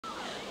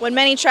When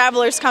many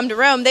travelers come to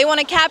Rome, they want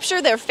to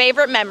capture their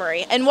favorite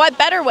memory, and what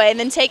better way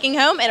than taking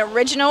home an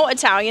original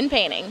Italian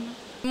painting?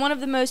 In one of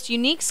the most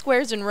unique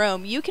squares in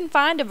Rome, you can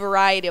find a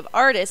variety of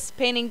artists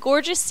painting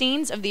gorgeous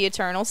scenes of the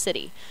Eternal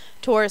City.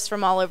 Tourists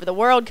from all over the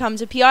world come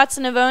to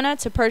Piazza Navona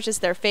to purchase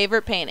their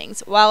favorite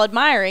paintings, while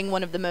admiring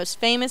one of the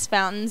most famous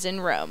fountains in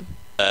Rome.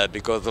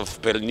 Because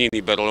of Berlini,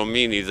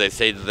 they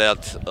say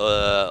that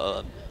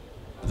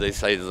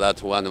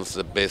one of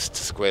the best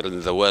squares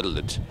in the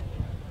world.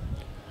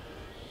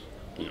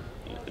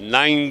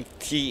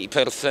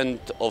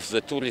 90% of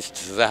the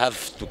tourists they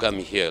have to come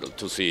here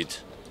to see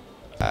it.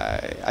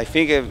 I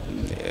think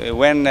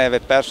when the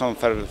person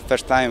for the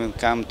first time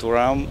come to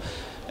Rome,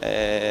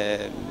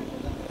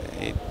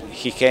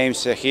 he came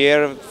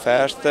here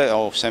first,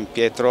 or St.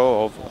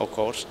 Pietro, of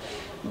course.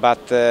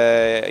 But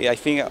I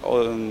think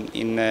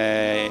in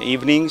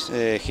evenings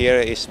here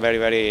is very,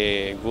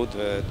 very good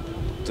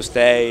to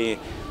stay,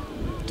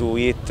 to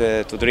eat,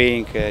 to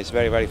drink. It's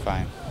very, very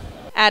fine.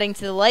 Adding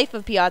to the life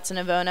of Piazza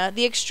Navona,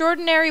 the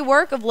extraordinary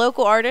work of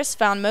local artists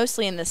found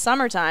mostly in the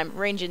summertime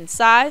range in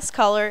size,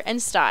 color,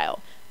 and style.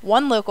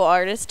 One local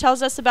artist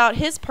tells us about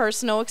his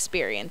personal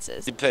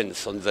experiences.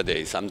 Depends on the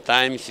day.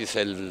 Sometimes you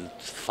sell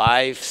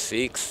 5,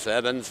 6,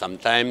 7,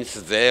 sometimes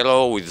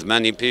 0 with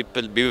many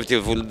people.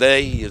 Beautiful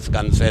day, you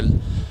can sell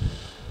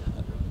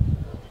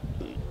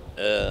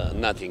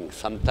nothing.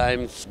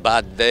 Sometimes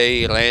bad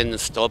day, rain,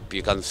 stop,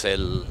 you can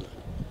sell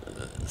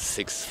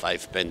 6,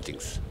 5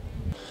 paintings.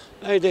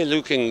 My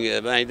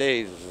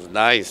day is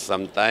nice.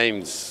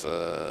 Sometimes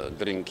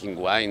drinking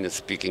wine,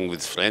 speaking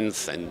with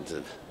friends, and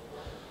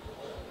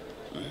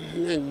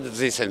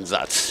this and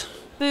that.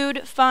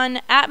 Food,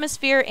 fun,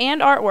 atmosphere,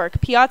 and artwork,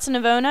 Piazza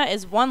Navona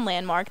is one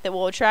landmark that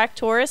will attract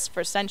tourists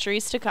for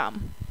centuries to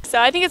come. So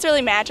I think it's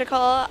really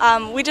magical.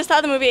 We just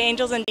saw the movie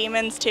Angels and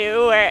Demons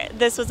too, where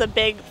this was a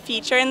big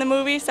feature in the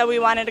movie, so we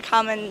wanted to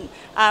come and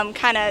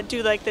kind of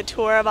do like the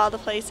tour of all the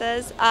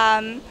places.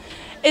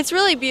 It's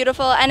really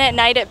beautiful, and at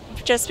night it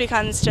just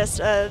becomes just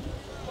a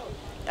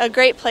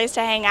great place to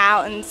hang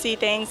out and see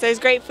things. There's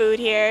great food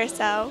here,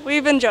 so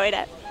we've enjoyed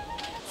it.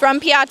 From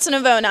Piazza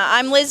Navona,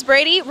 I'm Liz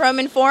Brady,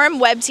 Roman Forum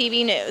Web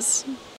TV News.